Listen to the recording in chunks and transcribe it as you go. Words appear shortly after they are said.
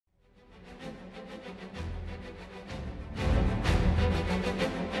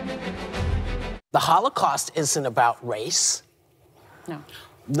The Holocaust isn't about race. No.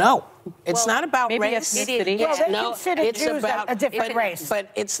 No, it's not about race. Ethnicity. Well, they No, consider it's Jews about a different race. But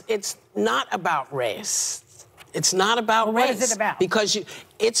it's not about race. It's not about race. What is it about? Because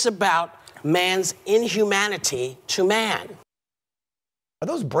it's about man's inhumanity to man. Are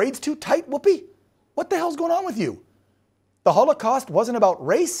those braids too tight, Whoopi? What the hell's going on with you? The Holocaust wasn't about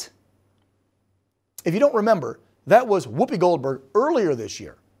race? If you don't remember, that was Whoopi Goldberg earlier this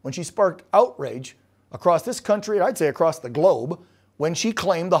year when she sparked outrage across this country, and I'd say across the globe, when she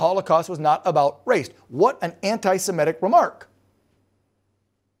claimed the Holocaust was not about race. What an anti-Semitic remark.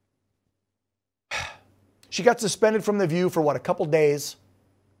 She got suspended from The View for what, a couple days?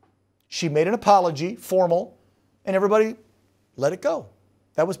 She made an apology, formal, and everybody let it go.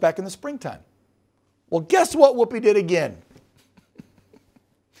 That was back in the springtime. Well, guess what Whoopi did again?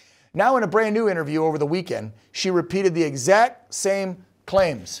 Now in a brand new interview over the weekend, she repeated the exact same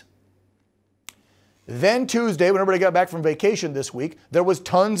claims. Then Tuesday, when everybody got back from vacation this week, there was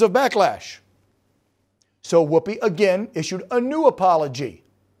tons of backlash. So Whoopi again issued a new apology.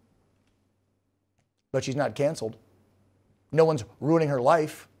 But she's not canceled. No one's ruining her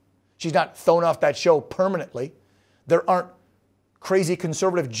life. She's not thrown off that show permanently. There aren't crazy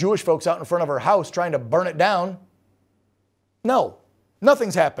conservative Jewish folks out in front of her house trying to burn it down. No,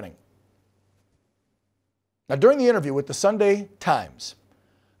 nothing's happening. Now, during the interview with the Sunday Times,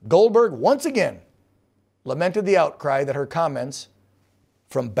 Goldberg once again lamented the outcry that her comments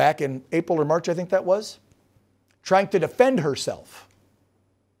from back in April or March, I think that was, trying to defend herself,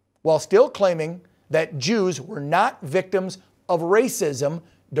 while still claiming that Jews were not victims of racism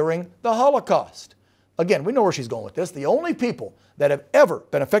during the Holocaust. Again, we know where she's going with this. The only people that have ever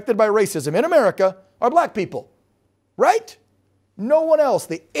been affected by racism in America are black people, right? No one else.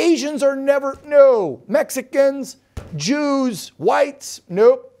 The Asians are never, no. Mexicans, Jews, whites,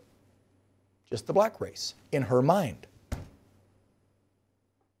 nope. Just the black race, in her mind.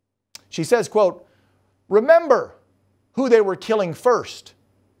 She says, quote, remember who they were killing first.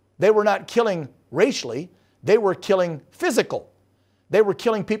 They were not killing racially. They were killing physical. They were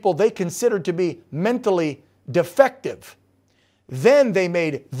killing people they considered to be mentally defective. Then they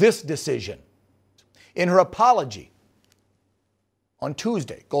made this decision. In her apology on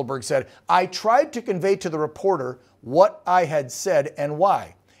Tuesday, Goldberg said, I tried to convey to the reporter what I had said and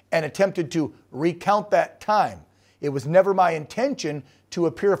why, and attempted to recount that time. It was never my intention to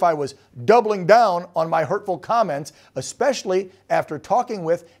appear if I was doubling down on my hurtful comments, especially after talking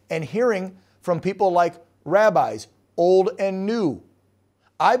with and hearing from people like rabbis, old and new.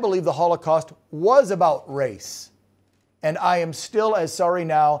 I believe the Holocaust was about race, and I am still as sorry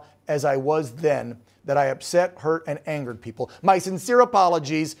now as I was then that I upset, hurt, and angered people. My sincere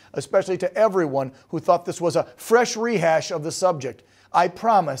apologies, especially to everyone who thought this was a fresh rehash of the subject. I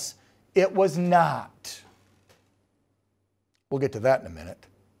promise it was not. We'll get to that in a minute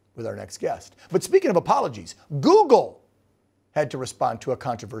with our next guest. But speaking of apologies, Google had to respond to a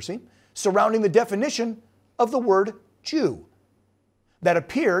controversy surrounding the definition of the word Jew that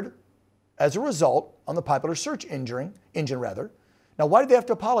appeared as a result on the popular search engine. Now, why did they have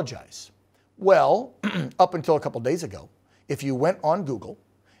to apologize? Well, up until a couple days ago, if you went on Google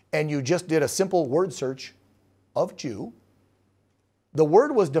and you just did a simple word search of Jew, the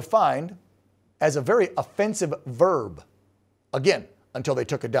word was defined as a very offensive verb. Again, until they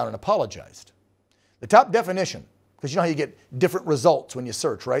took it down and apologized. The top definition, because you know how you get different results when you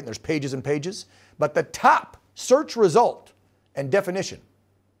search, right? And there's pages and pages. But the top search result and definition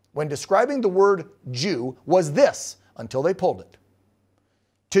when describing the word Jew was this, until they pulled it.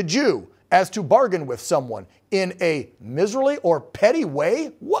 To Jew, as to bargain with someone in a miserly or petty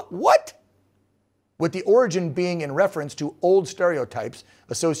way? What? With the origin being in reference to old stereotypes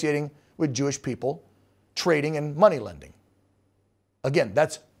associating with Jewish people, trading and money lending. Again,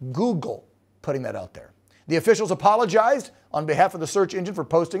 that's Google putting that out there. The officials apologized on behalf of the search engine for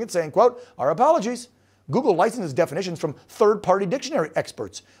posting it, saying, quote, our apologies. Google licenses definitions from third-party dictionary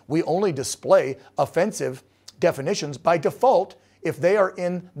experts. We only display offensive definitions by default if they are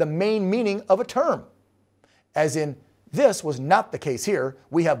in the main meaning of a term. As in, this was not the case here.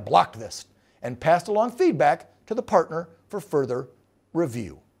 We have blocked this and passed along feedback to the partner for further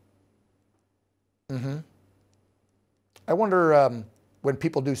review. I wonder when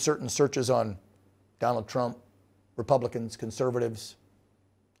people do certain searches on Donald Trump, Republicans, conservatives,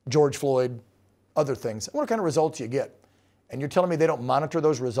 George Floyd, other things, what kind of results you get. And you're telling me they don't monitor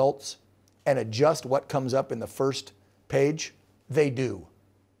those results and adjust what comes up in the first page? They do.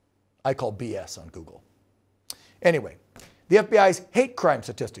 I call BS on Google. Anyway, the FBI's hate crime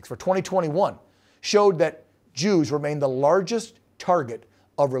statistics for 2021 showed that Jews remain the largest target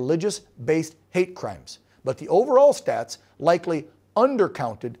of religious-based hate crimes. But the overall stats likely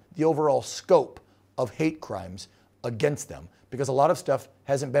undercounted the overall scope of hate crimes against them because a lot of stuff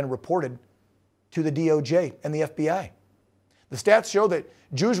hasn't been reported to the DOJ and the FBI. The stats show that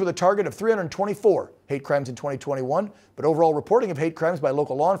Jews were the target of 324 hate crimes in 2021, but overall reporting of hate crimes by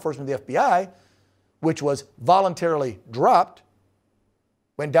local law enforcement and the FBI, which was voluntarily dropped,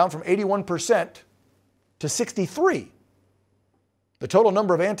 went down from 81% to 63%. The total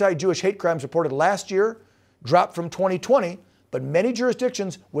number of anti-Jewish hate crimes reported last year dropped from 2020, but many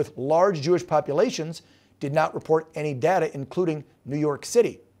jurisdictions with large Jewish populations did not report any data, including New York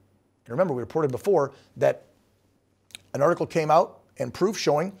City. And remember, we reported before that an article came out and proof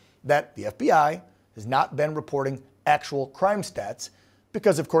showing that the FBI has not been reporting actual crime stats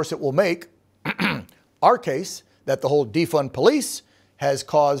because, of course, it will make our case that the whole defund police has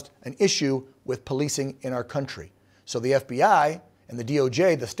caused an issue with policing in our country. So the FBI and the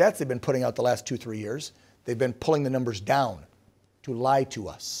DOJ, the stats they've been putting out the last 2-3 years, they've been pulling the numbers down to lie to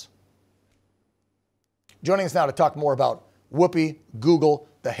us. Joining us now to talk more about Whoopi, Google,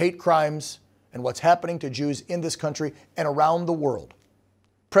 the hate crimes, and what's happening to Jews in this country and around the world.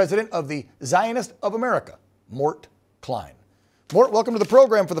 President of the Zionist of America, Mort Klein. Mort, welcome to the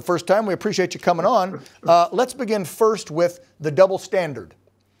program for the first time. We appreciate you coming on. Let's begin first with the double standard.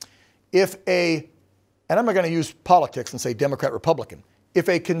 And I'm not going to use politics and say Democrat, Republican. If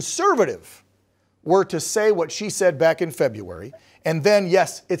a conservative were to say what she said back in February, and then,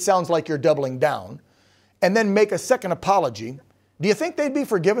 yes, it sounds like you're doubling down, and then make a second apology, do you think they'd be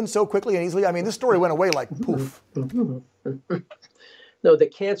forgiven so quickly and easily? I mean, this story went away like poof. No, the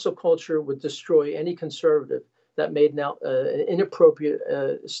cancel culture would destroy any conservative that made now an inappropriate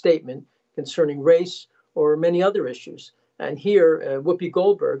statement concerning race or many other issues. And here, Whoopi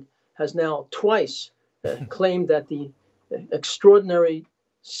Goldberg has now twice claimed that the extraordinary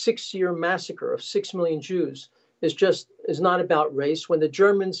 6-year massacre of 6 million Jews is not about race, when the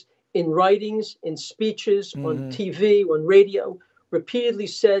Germans, in writings, in speeches, on TV, on radio, repeatedly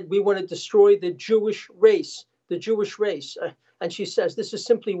said, we want to destroy the Jewish race, the Jewish race. And she says this is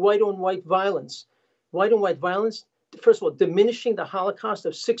simply white-on-white violence. White-on-white violence, first of all, diminishing the Holocaust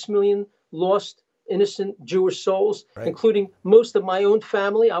of 6 million lost innocent Jewish souls, right, including most of my own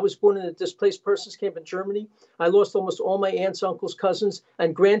family. I was born in a displaced persons camp in Germany. I lost almost all my aunts, uncles, cousins,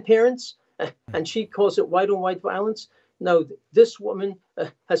 and grandparents, and she calls it white-on-white violence. No, this woman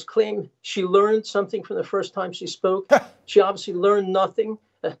has claimed she learned something from the first time she spoke. She obviously learned nothing.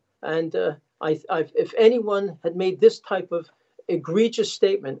 If anyone had made this type of egregious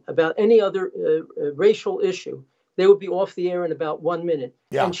statement about any other racial issue, they would be off the air in about 1 minute.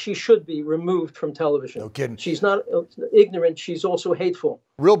 Yeah. And she should be removed from television. No kidding. She's not ignorant. She's also hateful.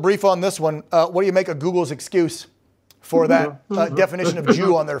 Real brief on this one. What do you make of Google's excuse for that definition of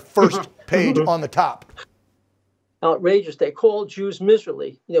Jew on their first page on the top? Outrageous. They call Jews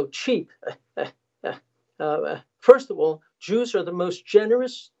miserly, cheap. First of all, Jews are the most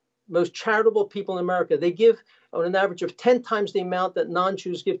generous, most charitable people in America. They give on an average of 10 times the amount that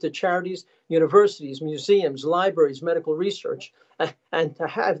non-Jews give to charities, universities, museums, libraries, medical research. And to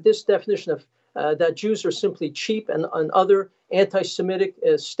have this definition of that Jews are simply cheap and other anti-Semitic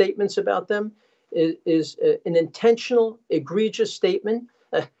statements about them is an intentional, egregious statement.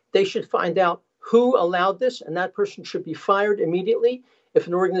 They should find out who allowed this, and that person should be fired immediately. If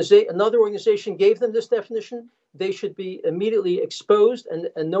another organization gave them this definition, they should be immediately exposed, and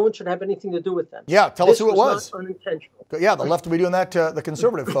no one should have anything to do with them. Yeah, tell us who it was. Not unintentional. Yeah, the left will be doing that to the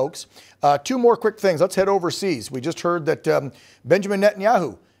conservative folks. 2 more quick things. Let's head overseas. We just heard that Benjamin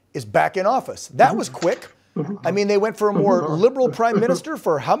Netanyahu is back in office. That was quick. I mean, they went for a more liberal prime minister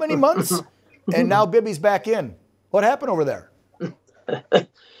for how many months? And now Bibi's back in. What happened over there?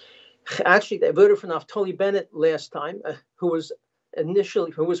 Actually, they voted for Naftali Bennett last time, who was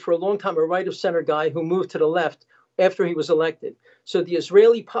for a long time a right-of-center guy who moved to the left after he was elected. So the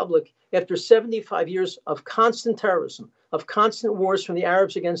Israeli public, after 75 years of constant terrorism, of constant wars from the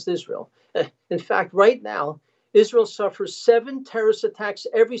Arabs against Israel, in fact, right now, Israel suffers 7 terrorist attacks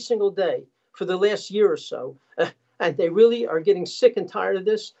every single day for the last year or so. And they really are getting sick and tired of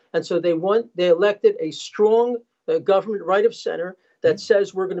this. And so they elected a strong government right of center that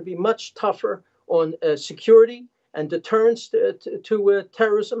says we're going to be much tougher on security and deterrence to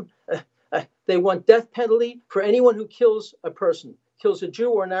terrorism. They want death penalty for anyone who kills a person, kills a Jew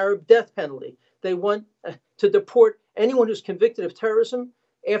or an Arab, death penalty. They want to deport anyone who's convicted of terrorism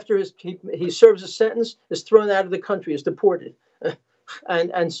after he serves a sentence, is thrown out of the country, is deported,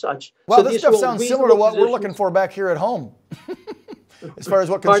 and such. Well, so this stuff sounds similar to what we're looking for back here at home. As far as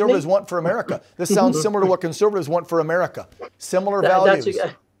what conservatives want for America. This sounds similar to what conservatives want for America. Similar values.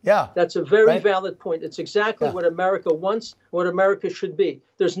 Yeah. That's a very right? valid point. It's exactly what America wants, what America should be.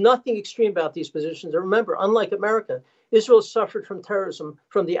 There's nothing extreme about these positions. And remember, unlike America, Israel suffered from terrorism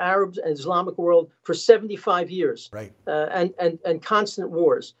from the Arabs and Islamic world for 75 years, right. and constant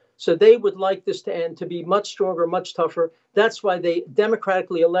wars. So they would like this to end, to be much stronger, much tougher. That's why they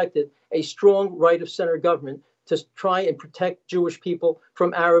democratically elected a strong right-of-center government to try and protect Jewish people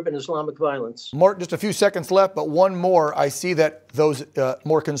from Arab and Islamic violence. Mort, just a few seconds left, but one more. I see that those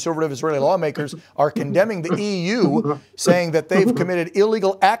more conservative Israeli lawmakers are condemning the EU, saying that they've committed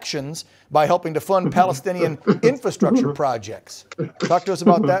illegal actions by helping to fund Palestinian infrastructure projects. Talk to us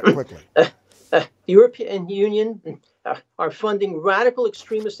about that quickly. The European Union are funding radical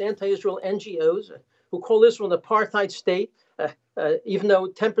extremist anti-Israel NGOs who call Israel an apartheid state, even though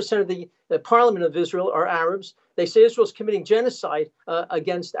 10% of the parliament of Israel are Arabs. They say Israel is committing genocide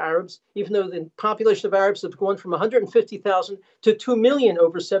against Arabs, even though the population of Arabs have gone from 150,000 to 2 million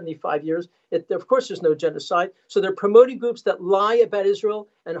over 75 years. Of course, there's no genocide. So they're promoting groups that lie about Israel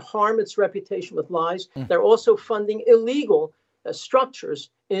and harm its reputation with lies. They're also funding illegal structures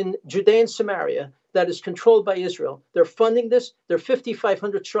in Judea and Samaria that is controlled by Israel. They're funding this. There are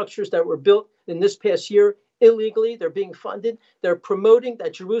 5,500 structures that were built in this past year illegally. They're being funded. They're promoting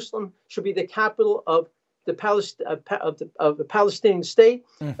that Jerusalem should be the capital of the Palestinian state,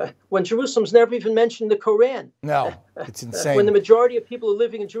 when Jerusalem's never even mentioned in the Quran. No, it's insane. When the majority of people who are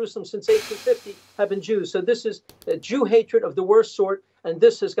living in Jerusalem since 1850 have been Jews. So this is a Jew hatred of the worst sort, and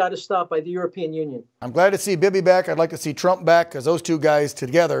this has got to stop by the European Union. I'm glad to see Bibi back. I'd like to see Trump back, because those two guys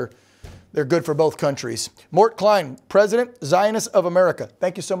together, they're good for both countries. Mort Klein, President, Zionists of America.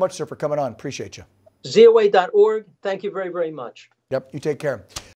 Thank you so much, sir, for coming on. Appreciate you. ZOA.org. Thank you very, very much. Yep, you take care.